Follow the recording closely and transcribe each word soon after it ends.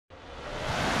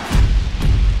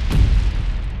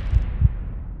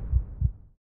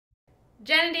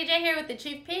Jen and DJ here with the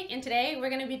ACHV PEAK, and today we're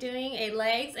going to be doing a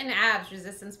legs and abs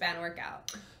resistance band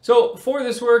workout. So for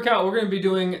this workout, we're going to be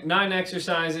doing 9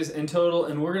 exercises in total,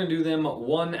 and we're going to do them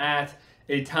one at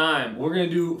a time. We're going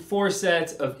to do 4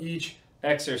 sets of each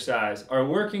exercise. Our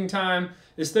working time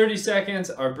is 30 seconds,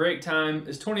 our break time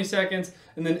is 20 seconds,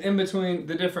 and then in between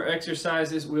the different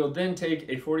exercises, we'll then take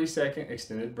a 40-second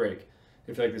extended break.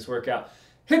 If you like this workout,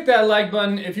 hit that like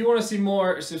button. If you want to see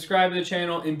more, subscribe to the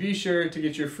channel, and be sure to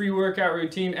get your free workout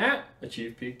routine at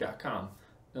ACHVPEAK.com.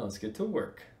 Now let's get to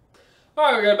work.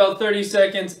 All right, we got about 30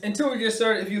 seconds until we get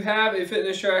started. If you have a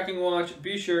fitness tracking watch,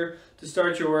 be sure to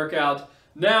start your workout.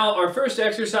 Now, our first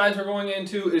exercise we're going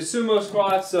into is sumo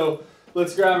squats. So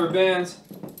let's grab our bands.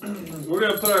 We're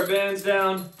going to put our bands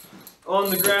down on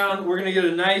the ground. We're going to get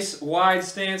a nice wide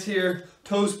stance here.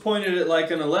 Toes pointed at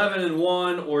like an 11 and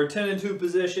 1 or 10 and 2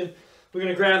 position. We're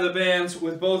going to grab the bands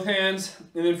with both hands,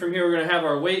 and then from here we're going to have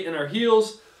our weight in our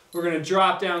heels. We're going to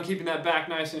drop down, keeping that back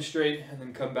nice and straight, and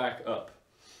then come back up.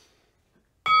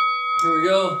 Here we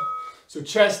go. So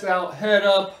chest out, head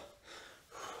up.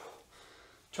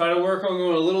 Try to work on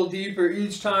going a little deeper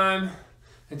each time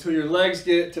until your legs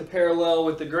get to parallel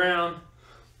with the ground.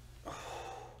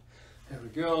 There we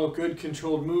go. Good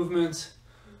controlled movements.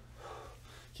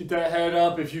 Keep that head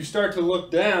up. If you start to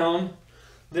look down,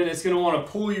 then it's going to want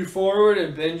to pull you forward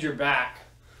and bend your back.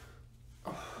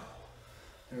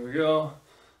 There we go.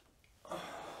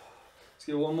 Let's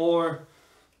get one more.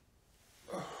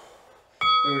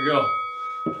 There we go.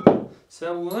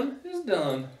 Set 1 is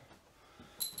done.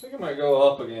 I think I might go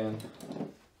up again.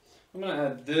 I'm going to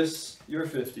add this, your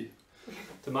 50,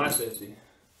 to my 50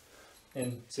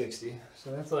 and 60.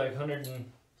 So that's like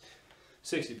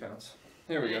 160 pounds.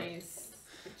 There we go. Nice.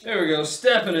 There we go,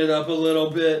 stepping it up a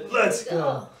little bit. Let's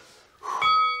go.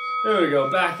 There we go,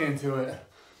 back into it.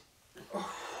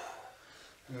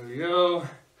 There we go.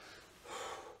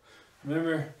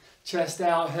 Remember, chest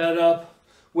out, head up,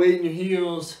 weight in your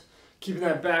heels, keeping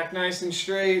that back nice and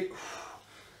straight.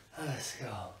 Let's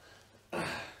go.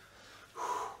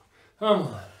 Come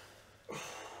on.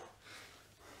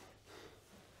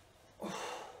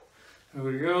 There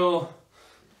we go.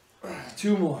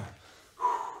 2 more.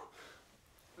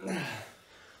 There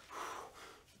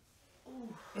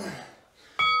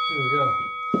we go.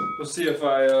 We'll see if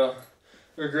I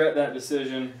regret that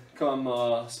decision come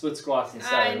split squats and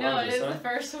side I know, lunges, it is the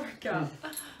first workout.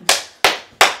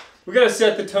 We gotta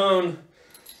set the tone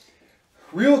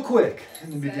real quick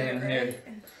in the beginning here.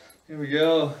 Here we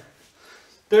go.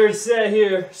 3rd set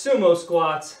here, sumo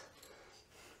squats.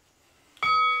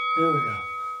 Here we go.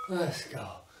 Let's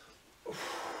go.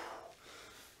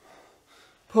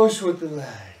 Push with the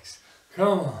legs.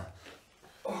 Come on.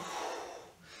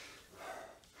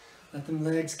 Let them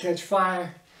legs catch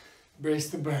fire. Brace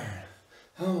the burn.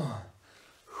 Come on.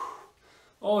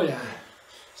 Oh yeah.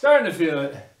 Starting to feel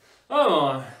it. Come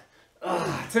on.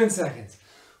 10 seconds.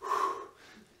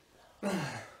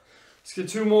 Let's get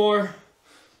 2 more.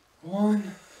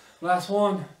 1. Last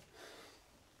one.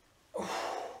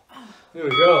 There we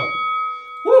go.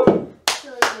 Woo!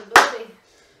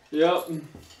 Yep.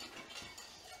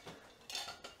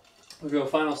 We'll go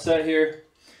final set here.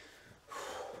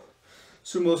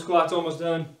 Sumo squats almost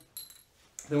done.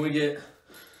 Then we get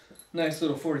a nice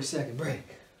little 40-second break.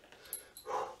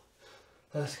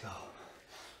 Let's go.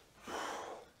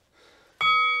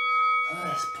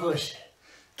 Let's push it.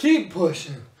 Keep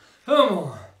pushing. Come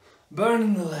on.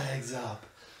 Burning the legs up.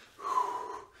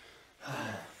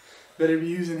 Better be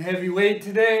using heavy weight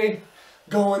today.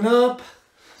 Going up.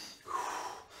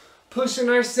 Pushing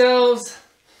ourselves.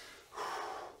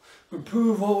 We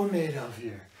prove what we're made of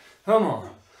here. Come on.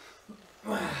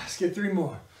 Let's get 3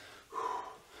 more.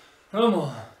 Come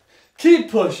on. Keep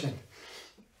pushing.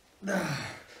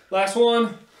 Last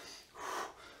one.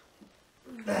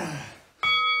 Here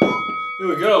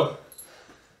we go.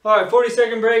 All right,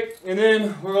 40-second break, and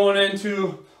then we're going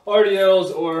into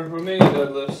RDLs or Romanian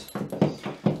deadlifts.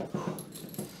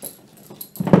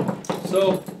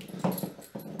 So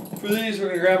for these, we're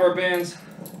gonna grab our bands,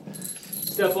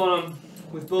 step on them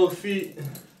with both feet,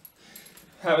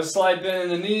 have a slight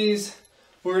bend in the knees.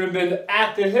 We're going to bend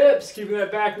at the hips, keeping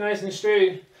that back nice and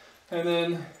straight, and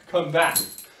then come back.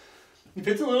 If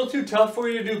it's a little too tough for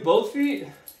you to do both feet,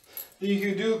 you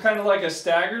can do kind of like a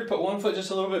staggered, put one foot just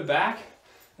a little bit back,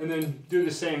 and then do the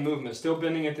same movement. Still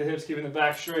bending at the hips, keeping the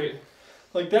back straight.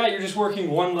 Like that, you're just working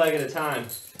one leg at a time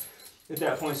at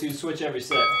that point, so you switch every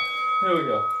set. There we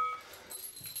go.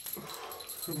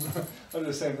 I'll do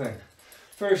the same thing.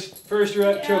 First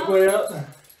rep, choke way up.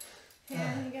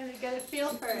 Yeah, you gotta get a feel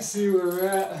for it. See where we're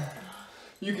at.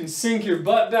 You can sink your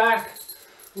butt back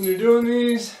when you're doing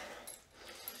these.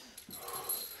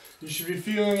 You should be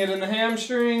feeling it in the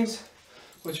hamstrings,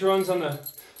 which runs on the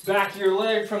back of your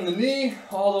leg from the knee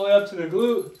all the way up to the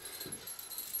glute.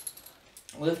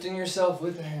 Lifting yourself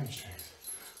with the hamstrings.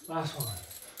 Last one.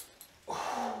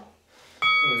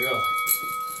 There we go.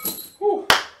 Whew.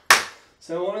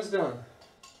 So that one is done.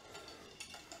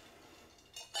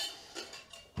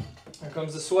 Here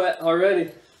comes the sweat already.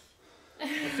 I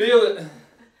feel it.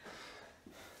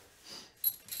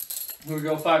 Here we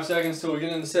go, 5 seconds till we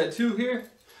get into set 2 here.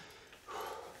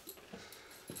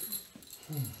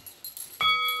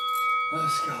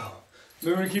 Let's go.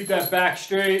 Remember to keep that back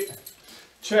straight,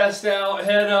 chest out,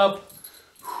 head up.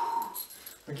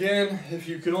 Again, if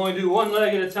you can only do one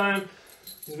leg at a time,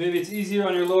 maybe it's easier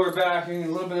on your lower back. You need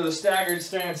a little bit of a staggered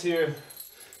stance here.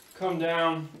 Come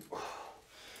down.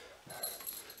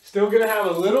 Still gonna have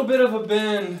a little bit of a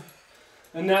bend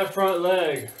in that front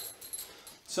leg.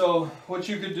 So what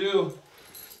you could do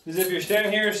is if you're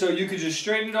standing here, so you could just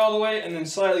straighten it all the way and then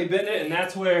slightly bend it, and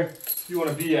that's where you want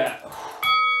to be at.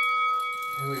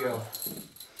 Here we go.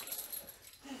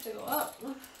 I have to go up.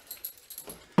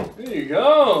 There you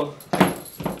go.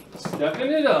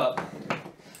 Stepping it up.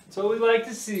 That's what we like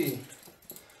to see.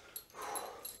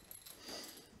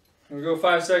 Here we go,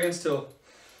 5 seconds till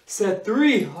set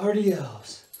 3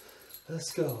 RDLs.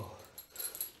 Let's go.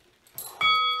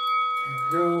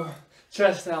 Here we go.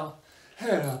 Chest out,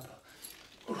 head up.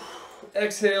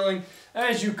 Exhaling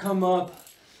as you come up.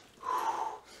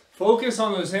 Focus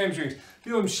on those hamstrings.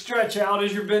 Feel them stretch out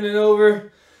as you're bending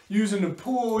over, using to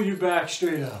pull you back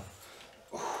straight up.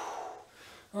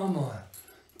 Come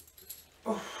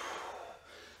on.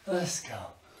 Let's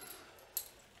go.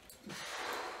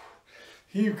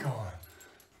 Keep going.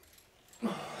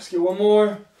 Let's get one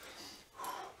more.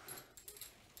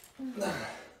 There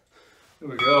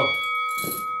we go.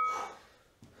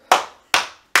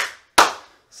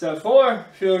 Set 4,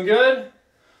 feeling good?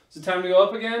 Is it time to go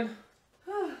up again?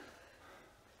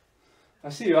 I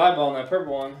see you eyeballing that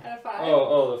purple one. At a 5.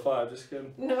 Oh, the 5, just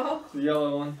kidding. No. The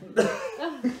yellow one.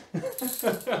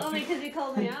 Only because you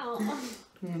called me out.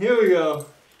 Here we go.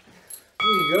 Here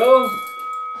you go.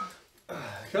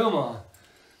 Come on.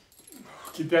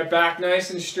 Keep that back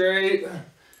nice and straight.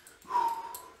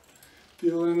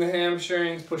 Feel it in the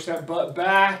hamstrings. Push that butt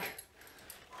back.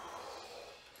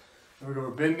 There we go.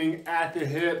 We're bending at the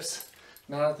hips,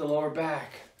 not at the lower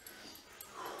back.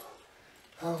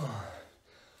 Come on.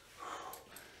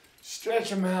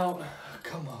 Stretch them out.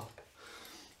 Come up.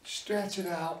 Stretch it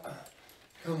out.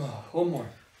 Come on. One more.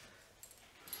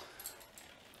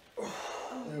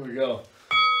 There we go.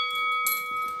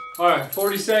 All right,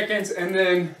 40 seconds, and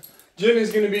then Jen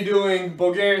is going to be doing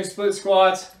Bulgarian split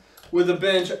squats with a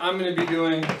bench. I'm going to be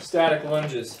doing static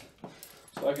lunges.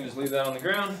 So I can just leave that on the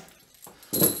ground.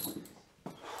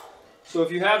 So if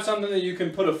you have something that you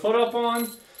can put a foot up on,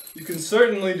 you can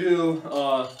certainly do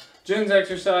Jen's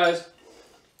exercise,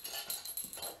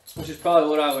 which is probably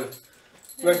what I would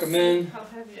recommend. How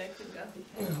heavy I could go.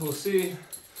 We'll see.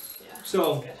 Yeah,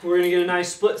 So we're going to get a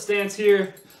nice split stance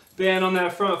here, band on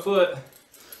that front foot,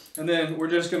 and then we're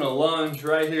just going to lunge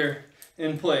right here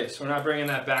in place. We're not bringing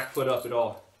that back foot up at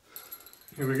all.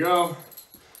 Here we go.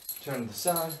 Turn to the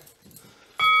side.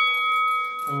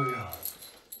 There we go.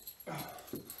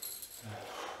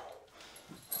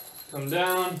 Come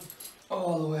down,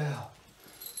 all the way out.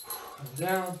 Come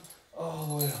down, all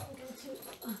the way out.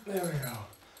 There we go.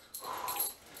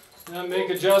 Now make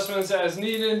adjustments as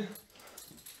needed.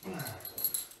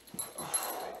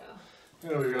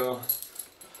 There we go.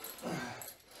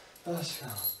 Let's go.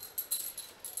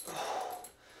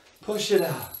 Push it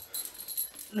out.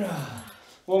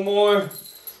 One more. There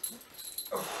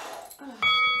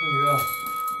you go.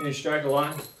 Can you strike a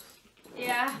line?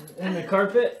 Yeah. In the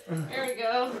carpet? There we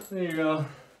go. There you go.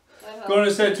 Going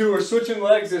to set 2, we're switching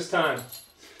legs this time.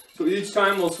 So each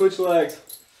time we'll switch legs.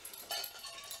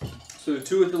 So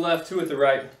 2 at the left, 2 at the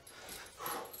right.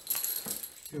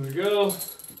 Here we go.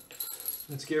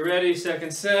 Let's get ready,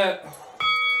 second set.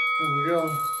 There we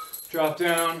go. Drop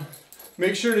down.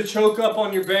 Make sure to choke up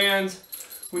on your bands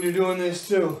when you're doing this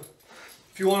too.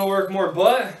 If you want to work more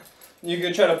butt, you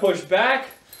can try to push back.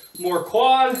 More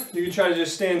quad, you can try to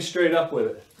just stand straight up with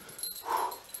it.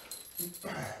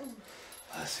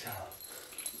 Let's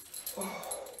go.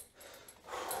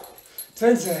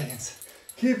 10 seconds.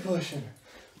 Keep pushing.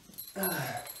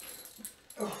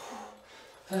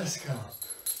 Let's go.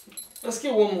 Let's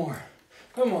get one more.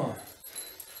 Come on.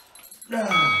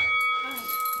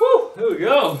 Woo! There we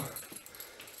go.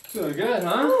 Feeling good,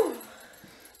 huh?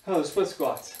 How are the split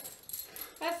squats?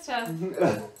 That's tough.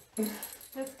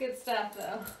 That's good stuff,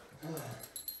 though.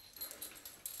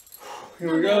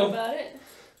 Here we go. About it.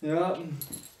 Yep.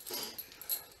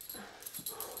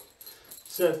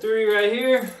 Set 3 right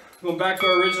here. Going back to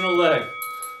our original leg.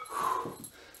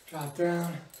 Drop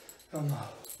down, come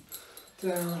up,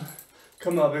 down,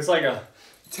 come up. It's like a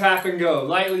tap and go.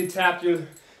 Lightly tap your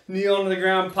knee onto the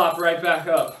ground, pop right back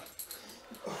up.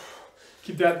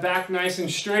 Keep that back nice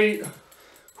and straight.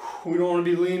 We don't want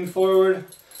to be leaned forward.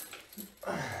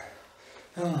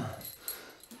 Come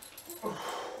on.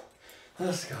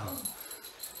 Let's go.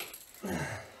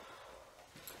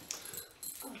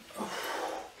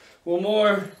 One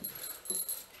more.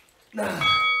 There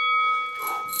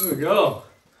we go.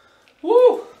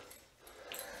 Woo!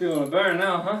 Feeling a burn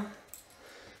now, huh?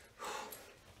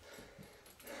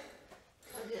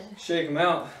 Shake them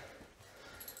out.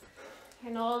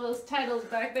 And all those titles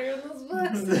back there in those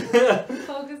books.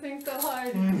 Focusing so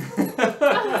hard.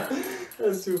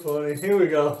 That's too funny. Here we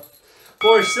go.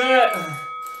 4th set.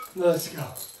 Let's go.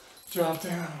 Drop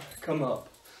down. Come up.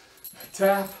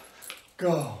 Tap.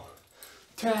 Go.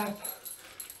 Tap.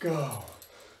 Go.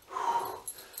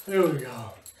 There we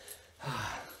go.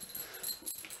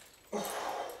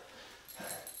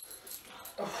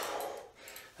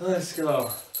 Let's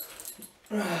go.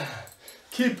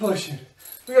 Keep pushing.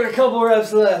 We got a couple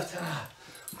reps left.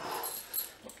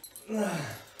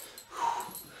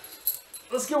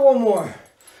 Let's get one more.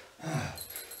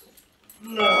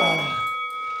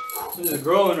 This is a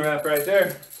growing rep right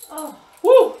there. Oh.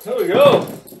 Woo! There we go.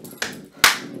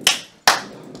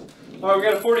 All right, we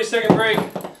got a 40-second break.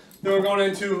 Then we're going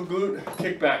into glute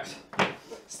kickbacks.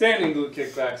 Standing glute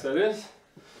kickbacks, that is.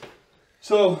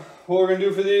 So what we're gonna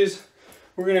do for these,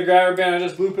 we're gonna grab our band. I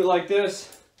just loop it like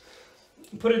this,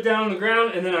 put it down on the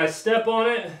ground, and then I step on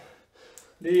it,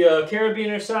 the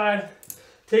carabiner side,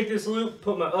 take this loop,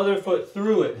 put my other foot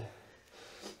through it.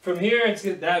 From here,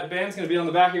 that band's gonna be on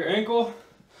the back of your ankle.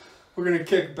 We're gonna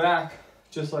kick back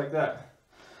just like that.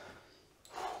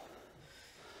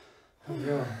 There we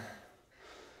go.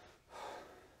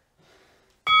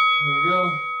 Here we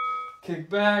go. Kick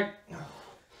back.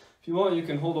 If you want, you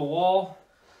can hold a wall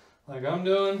like I'm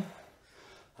doing.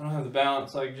 I don't have the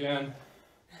balance like Jen.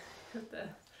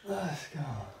 Let's go.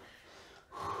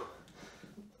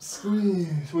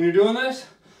 Squeeze. When you're doing this,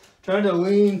 try to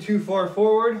lean too far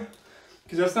forward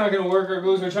because that's not going to work our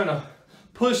glutes. We're trying to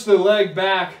push the leg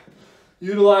back,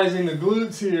 utilizing the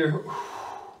glutes here.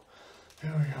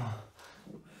 There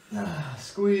we go.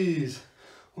 Squeeze.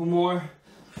 One more.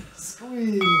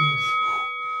 Squeeze.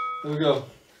 There we go.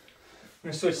 I'm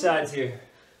going to switch sides here.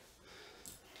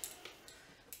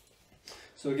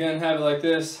 So again, have it like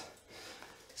this.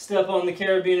 Step on the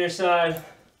carabiner side,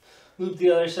 loop the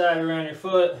other side around your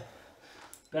foot,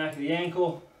 back of the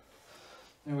ankle.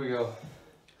 There we go.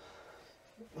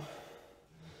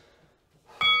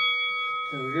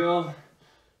 There we go.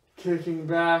 Kicking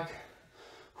back,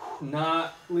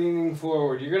 not leaning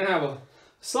forward. You're gonna have a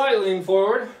slight lean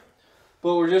forward,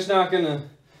 but we're just not gonna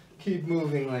keep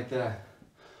moving like that.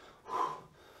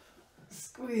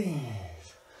 Squeeze.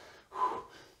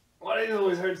 Why do it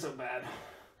always hurt so bad?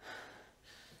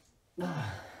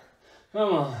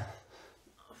 Come on.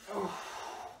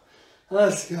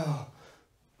 Let's go.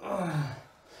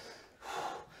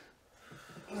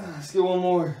 Let's get one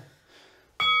more.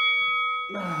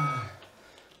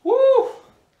 Woo!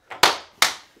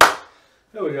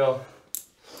 There we go.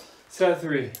 Set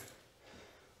 3.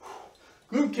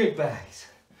 Glute kickbacks.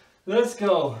 Let's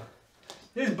go.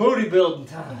 It's booty building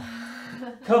time.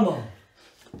 Come on.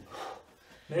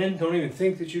 Men, don't even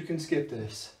think that you can skip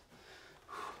this.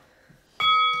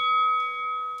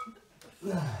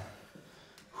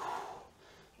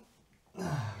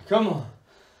 Come on.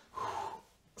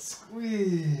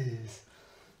 Squeeze.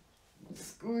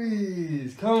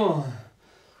 Squeeze. Come on.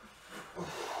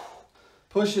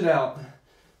 Push it out.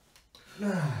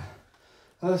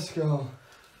 Let's go.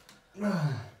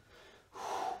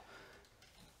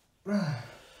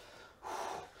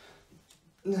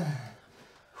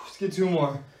 Let's get 2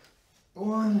 more.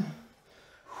 1,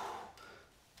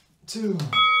 2.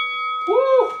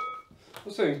 Woo!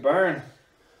 Those things burn.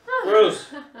 Gross.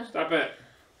 Stop it.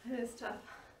 It is tough.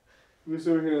 He's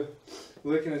over here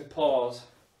licking his paws.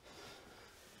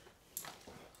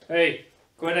 Hey,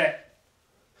 quit it.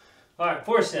 Alright,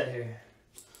 4th set here.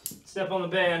 Step on the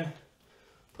band.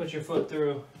 Put your foot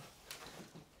through.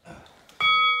 There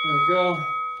we go.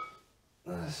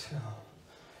 Let's go.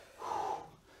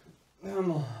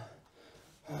 Come on.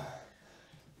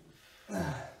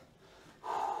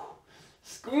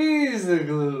 Squeeze the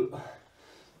glute.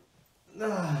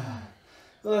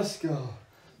 Let's go.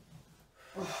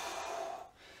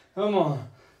 Come on.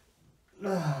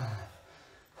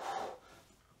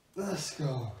 Let's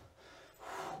go.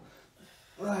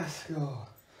 Let's go.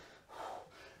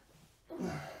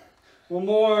 One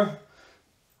more.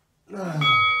 Woo!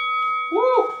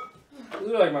 These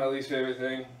are like my least favorite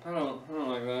thing. I don't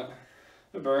like that.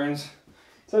 It burns.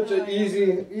 Such an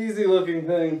easy looking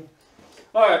thing.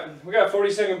 All right, we got a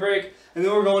 40-second break, and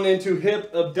then we're going into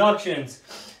hip abductions.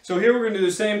 So here we're gonna do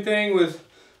the same thing with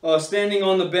standing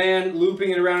on the band, looping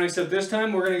it around, except this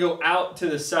time we're gonna go out to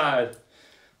the side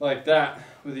like that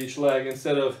with each leg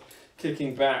instead of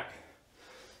kicking back.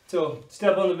 So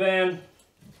step on the band,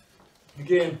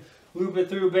 again, loop it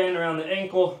through, band around the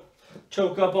ankle,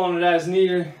 choke up on it as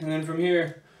needed, and then from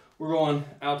here, we're going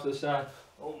out to the side.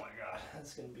 Oh my God,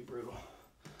 that's gonna be brutal.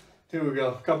 Here we go,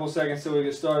 a couple seconds till we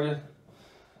get started.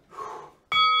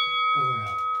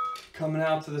 Coming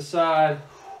out to the side.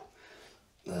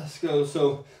 Let's go.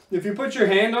 So if you put your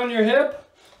hand on your hip,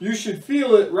 you should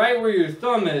feel it right where your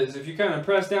thumb is. If you kind of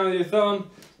press down with your thumb,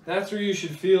 that's where you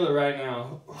should feel it right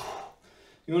now.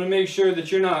 You want to make sure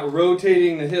that you're not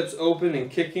rotating the hips open and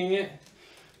kicking it.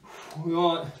 We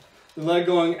want the leg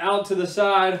going out to the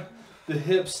side, the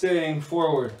hip staying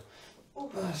forward.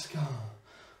 Let's go.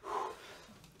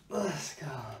 Let's go.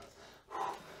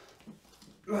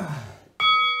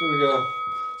 Here we go.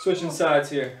 Switching sides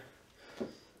here.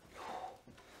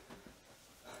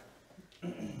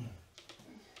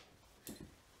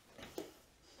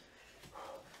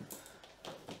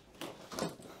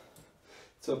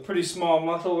 It's a pretty small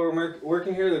muscle we're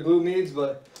working here, the glute meads,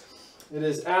 but it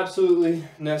is absolutely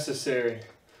necessary.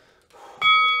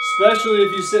 Especially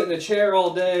if you sit in a chair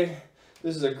all day,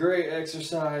 this is a great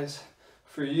exercise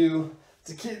for you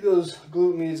to keep those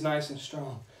glute meads nice and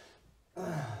strong.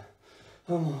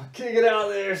 Come on, kick it out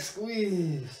there,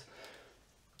 squeeze.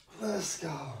 Let's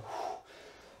go.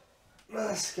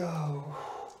 Let's go.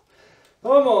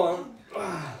 Come on.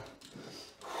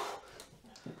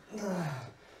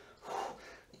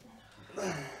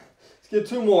 Let's get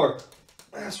two more.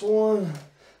 Last one.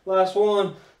 Last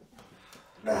one.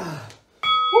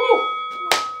 Woo!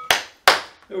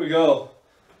 There we go.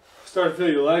 Start to feel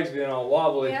your legs being all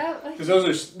wobbly. Yeah. Because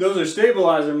those are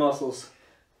stabilizer muscles.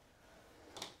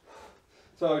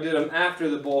 So we did them after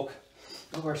the bulk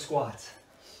of our squats.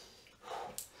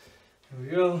 Here we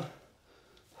go.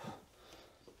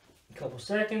 A couple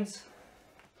seconds.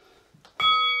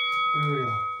 Here we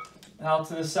go. Out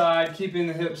to the side, keeping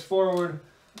the hips forward.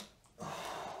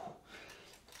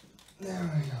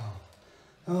 There we go.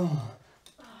 Oh.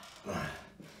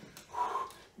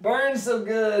 Burns so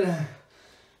good.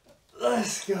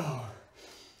 Let's go.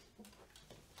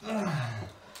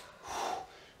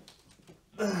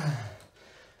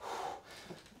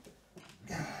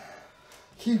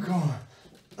 Keep going.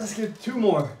 Let's get two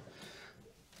more.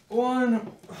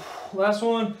 One. Last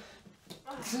one.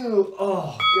 Two.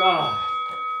 Oh, God.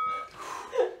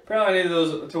 Probably needed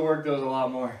those to work those a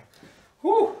lot more.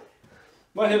 Whew.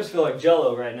 My hips feel like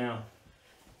Jell-O right now.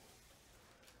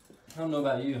 I don't know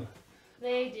about you.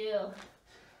 They do.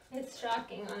 It's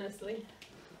shocking, honestly.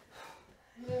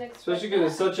 Especially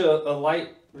because it's such a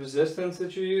light resistance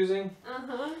that you're using.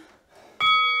 Uh-huh.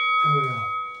 Here we go.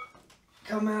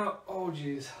 Come out. Oh,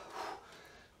 jeez.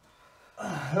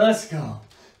 Let's go.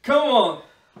 Come on.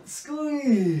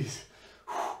 Squeeze.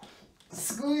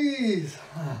 Squeeze.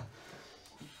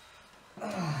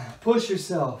 Push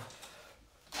yourself.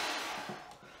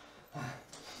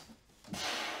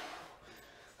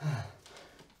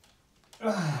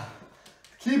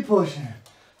 Keep pushing.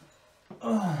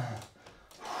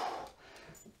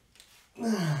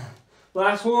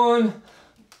 Last one.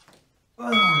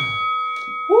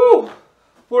 Woo!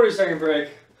 40-second break.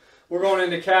 We're going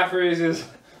into calf raises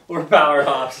or power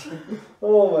hops.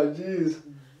 Oh my jeez.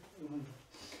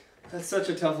 That's such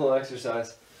a tough little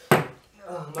exercise.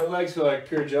 My legs feel like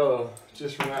pure Jell-O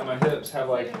just from that. My hips have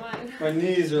like, my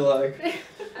knees are like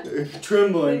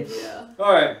trembling.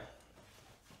 All right.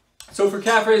 So for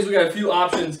calf raise, we got a few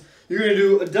options. You're gonna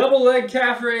do a double leg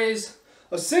calf raise,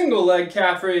 a single leg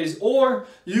calf raise, or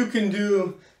you can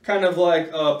do kind of like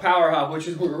a power hop, which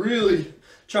is we're really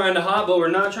trying to hop, but we're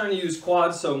not trying to use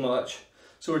quads so much.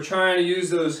 So we're trying to use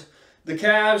the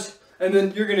calves, and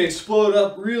then you're gonna explode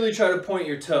up, really try to point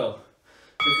your toe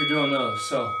if you're doing those.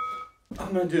 So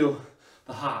I'm gonna do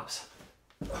the hops.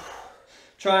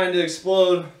 Trying to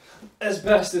explode as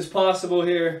best as possible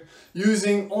here,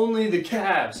 using only the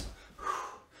calves.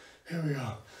 Here we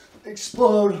go.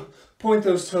 Explode, point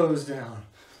those toes down.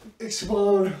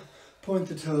 Explode, point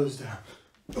the toes down.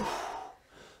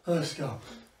 Let's go.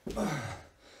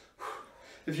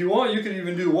 If you want, you could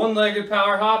even do one-legged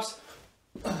power hops,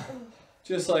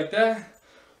 just like that.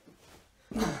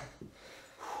 Okay,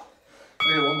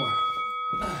 one more.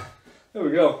 There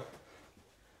we go.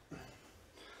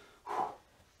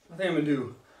 I think I'm gonna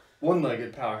do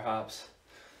one-legged power hops.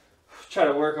 Try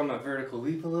to work on my vertical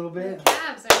leap a little bit. The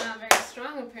calves are not very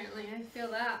strong apparently. I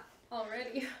feel that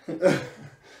already. There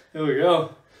we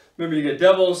go. Remember, you get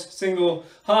doubles, single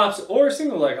hops, or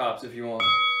single leg hops if you want.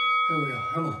 There we go.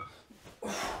 Come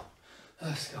on.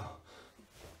 Let's go.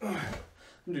 I'm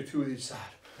gonna do 2 of each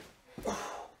side.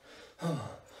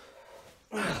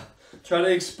 Try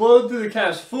to explode through the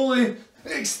calves, fully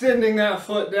extending that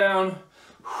foot down.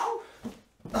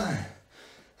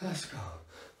 Let's go.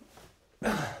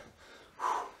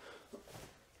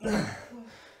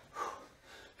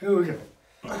 Here we go.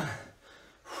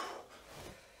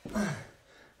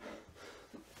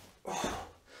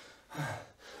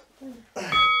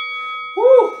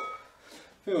 Woo!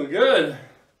 Feeling good.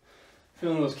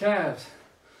 Feeling those calves.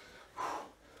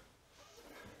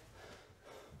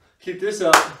 Keep this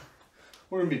up.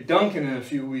 We're gonna be dunking in a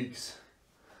few weeks.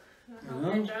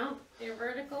 Your jump, your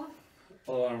vertical.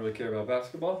 Although I don't really care about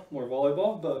basketball, more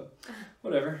volleyball, but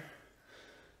whatever.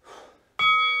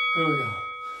 Here we go.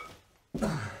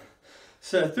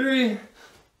 Set 3.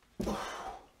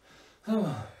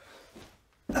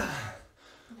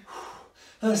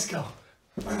 Let's go.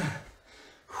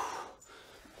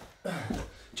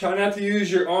 Try not to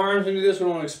use your arms into this. We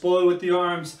don't want to explode with the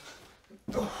arms.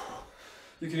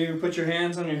 You can even put your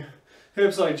hands on your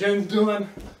hips like Jen's doing.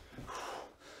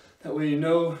 That way you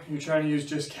know you're trying to use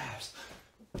just calves.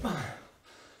 One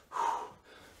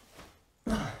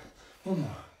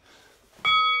more.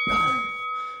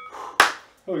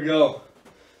 There we go.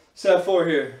 Set 4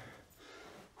 here.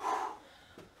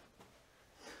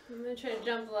 I'm going to try to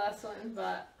jump the last one,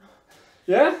 but...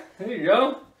 Yeah, there you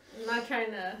go. I'm not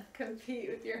trying to compete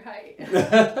with your height.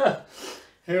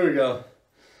 Here we go.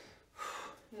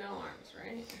 No arms,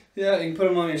 right? Yeah, you can put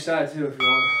them on your side too if you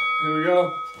want. Here we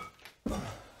go.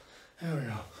 There we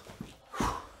go.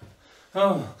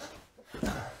 Oh.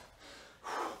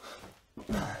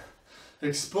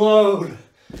 Explode.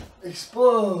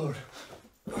 Explode.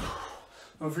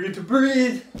 Don't forget to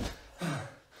breathe.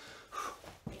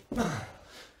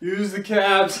 Use the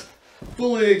calves.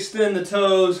 Fully extend the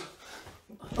toes.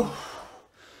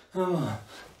 Come on.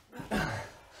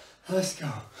 Let's go.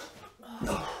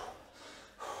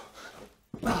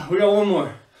 We got one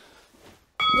more.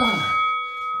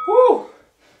 Woo!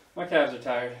 My calves are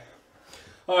tired.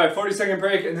 All right, 40-second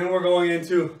break, and then we're going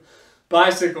into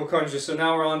bicycle crunches. So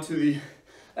now we're on to the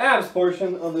abs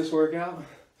portion of this workout.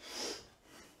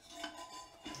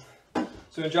 So I'm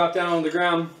gonna drop down on the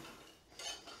ground.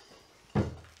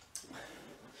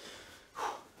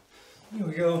 Here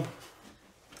we go.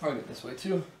 I'll get this way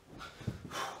too.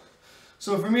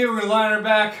 So from here, we're gonna lie on our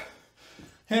back,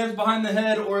 hands behind the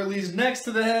head or at least next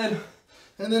to the head,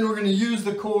 and then we're gonna use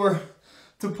the core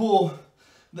to pull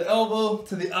the elbow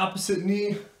to the opposite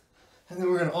knee, and then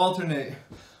we're gonna alternate.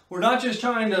 We're not just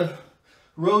trying to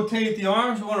rotate the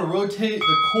arms, we wanna rotate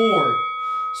the core.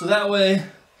 So that way,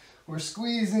 we're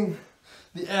squeezing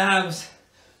the abs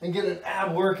and get an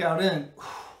ab workout in.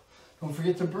 Don't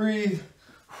forget to breathe.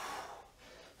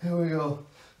 Here we go.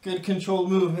 Good controlled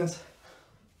movements.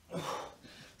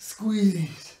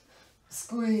 Squeeze,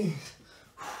 squeeze.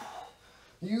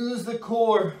 Use the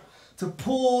core to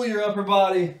pull your upper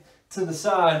body to the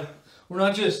side. We're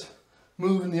not just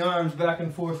moving the arms back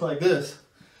and forth like this.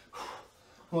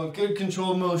 We want good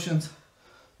controlled motions.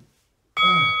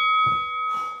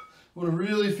 We want to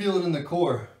really feel it in the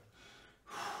core.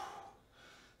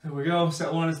 There we go.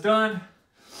 Set 1 is done.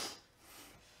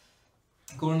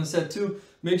 Going to set 2.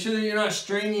 Make sure that you're not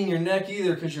straining your neck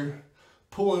either because you're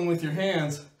pulling with your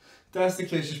hands. If that's the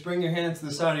case, just bring your hand to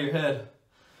the side of your head.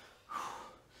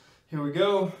 Here we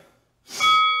go.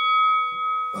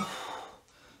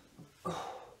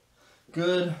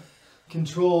 Good,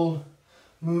 controlled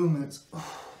movements.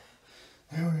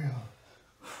 There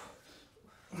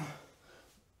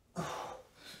we go.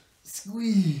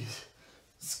 Squeeze,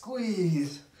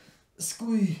 squeeze,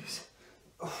 squeeze.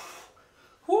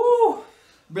 Woo!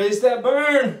 Brace that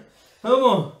burn. Come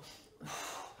on.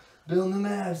 Building the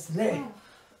abs today.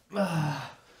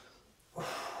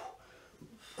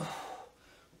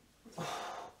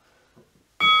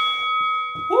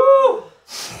 Woo!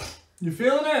 You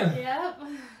feeling it? Yep.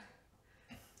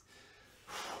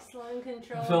 Slow and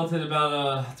controlled. I felt it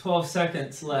about 12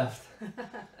 seconds left.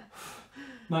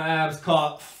 My abs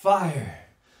caught fire.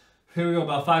 Here we go,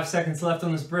 about 5 seconds left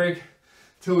on this break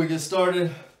till we get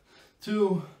started.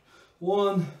 2,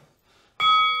 1.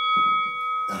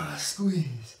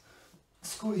 Squeeze,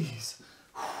 squeeze.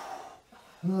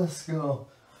 Let's go.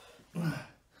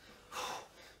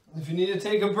 If you need to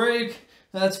take a break,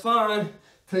 that's fine.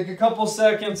 Take a couple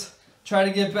seconds. Try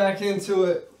to get back into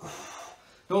it.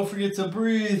 Don't forget to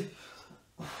breathe.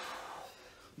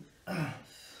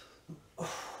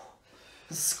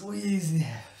 Squeeze the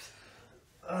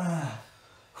abs.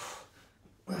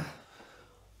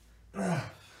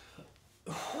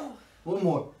 One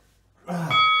more.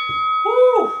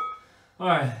 Woo!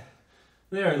 Alright,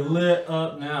 they are lit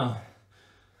up now.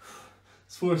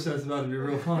 This 4 set's about to be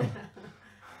real fun.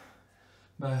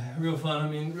 By real fun, I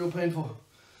mean real painful.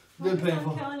 Good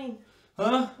painful. Counting.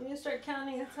 Huh? When you start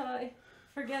counting, that's how I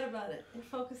forget about it and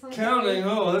focus on Counting?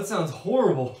 Oh, that sounds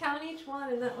horrible. Count each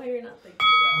one, and that way you're not thinking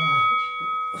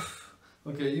about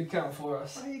it. Okay, you count for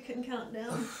us. Or you can count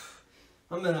down.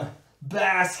 I'm gonna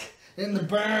bask in the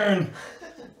burn.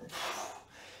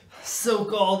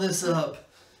 Soak all this up.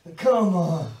 Come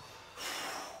on.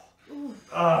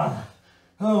 Come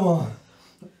on.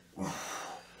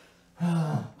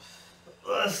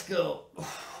 Let's go.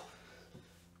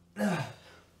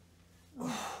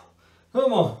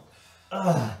 Come on.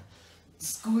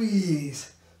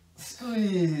 Squeeze.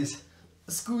 Squeeze.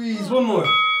 Squeeze. One more.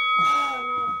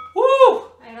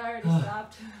 Woo! I'd already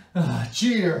stopped.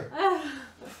 Cheer.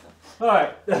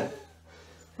 Alright,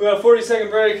 we got a 40-second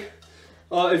break.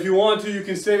 If you want to, you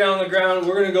can stay down on the ground.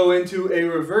 We're going to go into a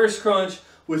reverse crunch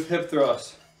with hip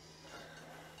thrust.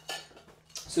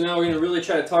 So now we're going to really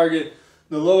try to target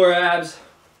the lower abs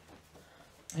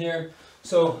here.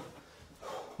 So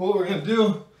what we're going to do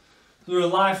is we're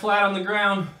going to lie flat on the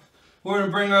ground. We're going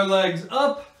to bring our legs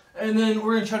up, and then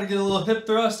we're going to try to get a little hip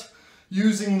thrust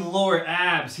using the lower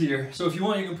abs here. So if you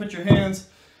want, you can put your hands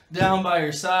down by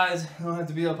your sides. You don't have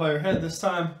to be up by your head this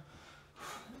time.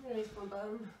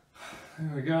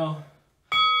 There we go.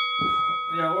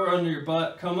 Yeah, or under your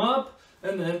butt. Come up,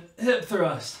 and then hip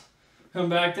thrust. Come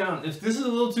back down. If this is a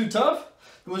little too tough,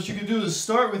 then what you can do is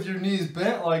start with your knees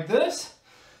bent like this,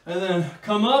 and then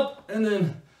come up, and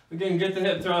then again get the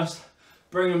hip thrust,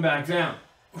 bring them back down.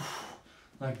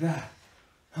 Like that.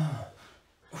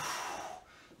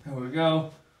 There we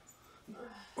go.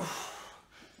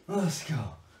 Let's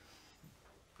go.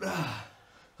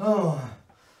 Oh.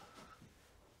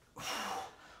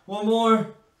 One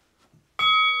more.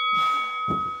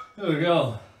 There we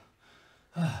go.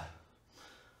 I'm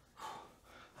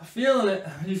feeling it.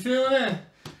 Are you feeling it?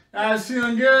 Abs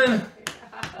feeling good?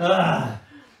 Mine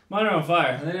are on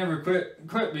fire. They never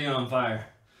quit being on fire.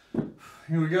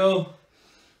 Here we go.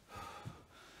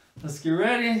 Let's get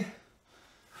ready.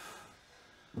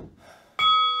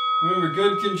 Remember,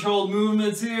 good controlled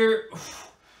movements here.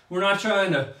 We're not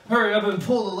trying to hurry up and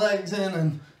pull the legs in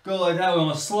and go like that. We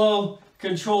want slow,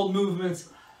 controlled movements,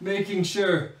 making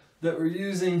sure that we're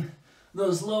using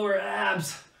those lower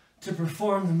abs to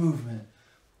perform the movement.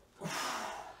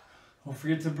 Don't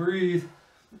forget to breathe.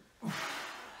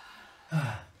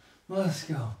 Let's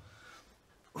go.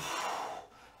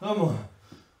 Come on.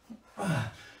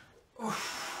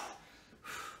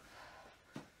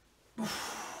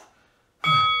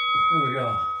 There we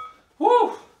go.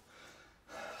 Woo!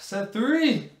 Set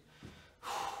 3.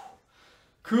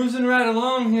 Cruising right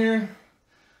along here.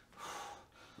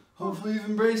 Hopefully you've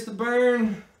embraced the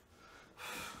burn.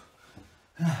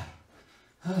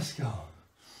 Let's go.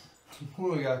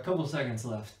 We got a couple seconds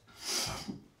left.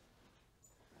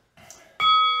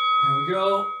 Here we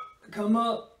go. Come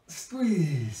up,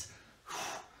 squeeze.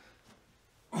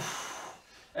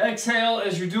 Exhale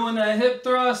as you're doing that hip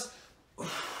thrust.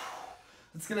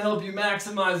 It's going to help you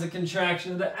maximize the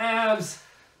contraction of the abs.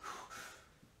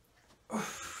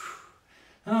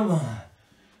 Come on.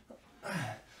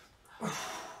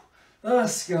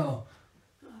 Let's go.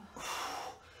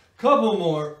 Couple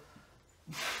more.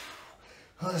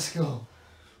 Let's go.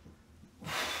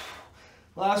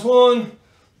 Last one.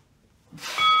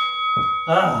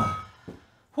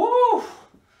 Woo!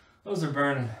 Those are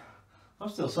burning. I'm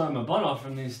still sweating my butt off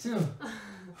from these too.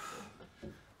 I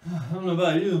don't know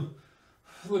about you.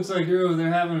 Looks like you're over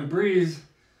there having a breeze.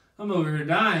 I'm over here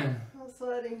dying. I'm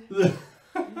sweating.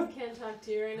 I can't talk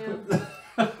to you right now.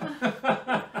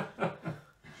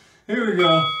 Here we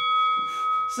go.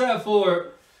 Set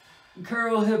 4.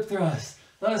 Curl hip thrust.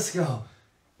 Let's go.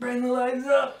 Bring the legs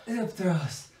up. Hip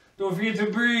thrust. Don't forget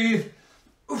to breathe.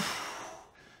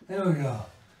 There we go.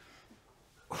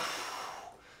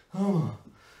 Come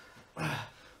on.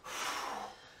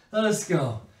 Let's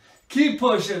go. Keep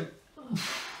pushing.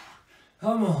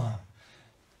 Come on.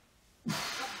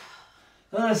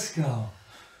 Let's go.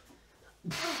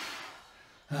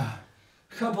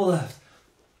 Couple left.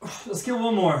 Let's get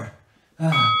one more.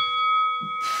 There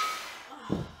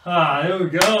we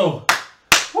go.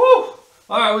 Woo!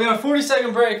 All right, we got a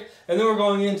 40-second break, and then we're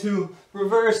going into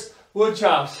reverse wood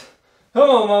chops. Come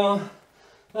on, mama.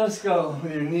 Let's go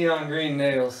with your neon green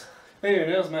nails. Hey, your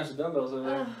nails match the dumbbells over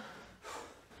there.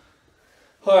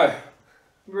 Alright,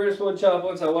 reverse wood chop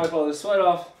once I wipe all this sweat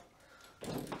off.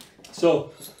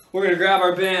 So, we're going to grab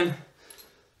our band,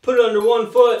 put it under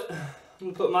one foot. I'm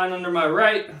going to put mine under my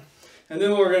right. And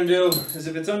then what we're going to do is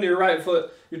if it's under your right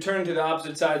foot, you're turning to the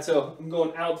opposite side. So, I'm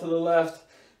going out to the left,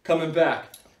 coming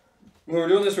back. When we're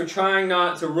doing this, we're trying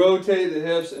not to rotate the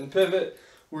hips and pivot.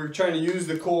 We're trying to use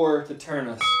the core to turn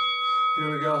us.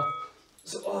 Here we go.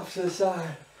 So, off to the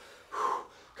side.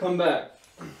 Come back.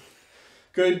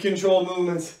 Good control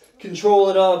movements. Control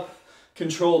it up,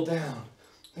 control down.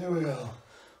 There we go.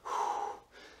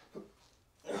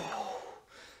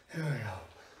 Here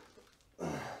we go.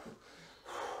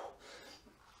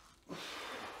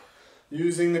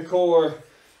 Using the core.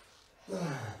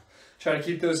 Try to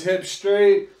keep those hips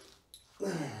straight.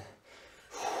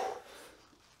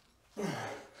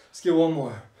 Let's get one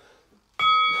more.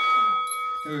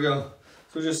 Here we go.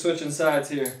 So we're just switching sides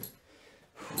here.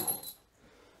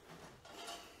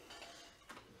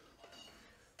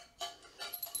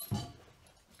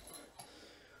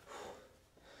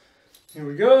 Here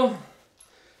we go.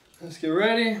 Let's get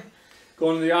ready.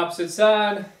 Going to the opposite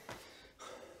side.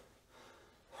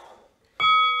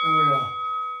 There we go.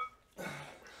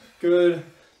 Good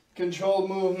controlled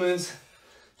movements.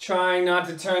 Trying not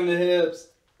to turn the hips.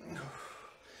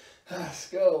 Let's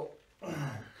go.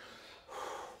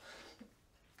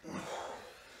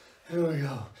 Here we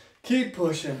go. Keep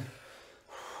pushing.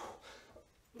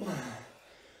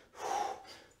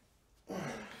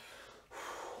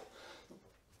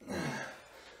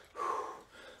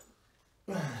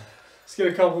 Let's get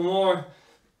a couple more.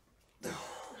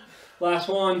 Last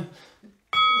one.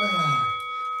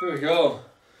 Here we go.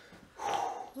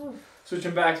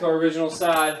 Switching back to our original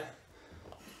side.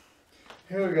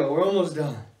 Here we go. We're almost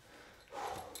done.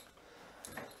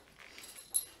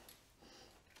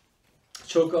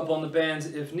 Choke up on the bands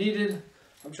if needed.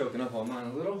 I'm choking up on mine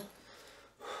a little.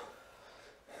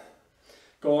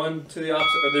 Going to the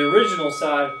opposite, or the original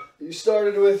side that you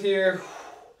started with here.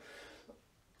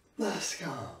 Let's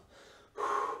go.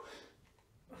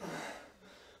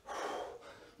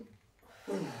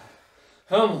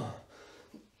 Come on.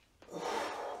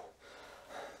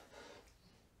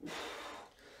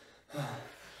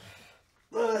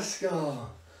 Let's go.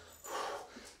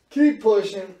 Keep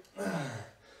pushing.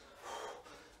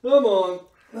 Come on.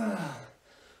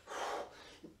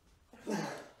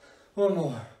 One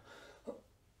more.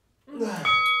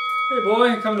 Hey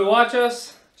boy, come to watch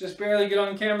us. Just barely get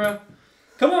on camera.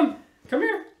 Come on. Come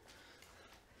here.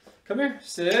 Come here.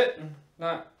 Sit.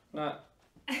 Not.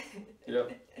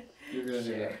 Yep. You're gonna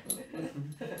do that.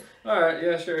 Alright,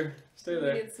 yeah, sure. Stay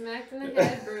there. You get smacked in the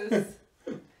head, Bruce.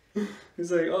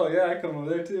 He's like, oh yeah, I come over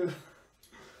there too.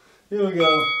 Here we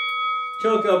go.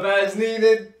 Choke up as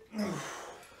needed.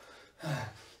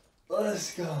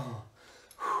 Let's go.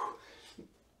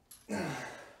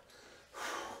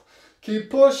 Keep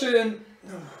pushing.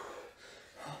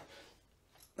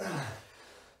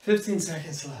 15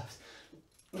 seconds left.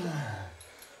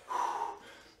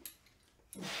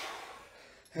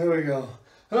 Here we go.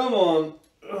 Come on.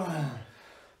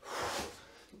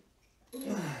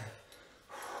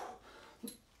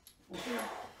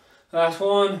 Last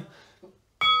one.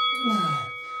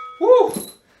 Woo!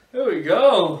 There we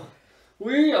go.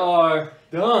 We are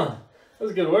done. That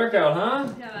was a good workout,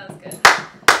 huh? Yeah, that was good.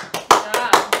 Good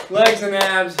job. Legs and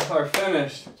abs are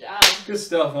finished. Good job. Good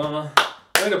stuff, Mama.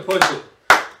 Way to push it.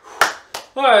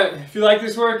 Alright, if you like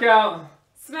this workout,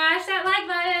 Smash that like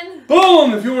button.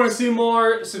 boom! If you want to see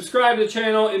more, subscribe to the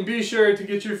channel and be sure to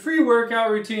get your free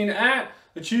workout routine at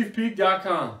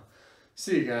ACHVPEAK.com.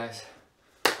 See you guys.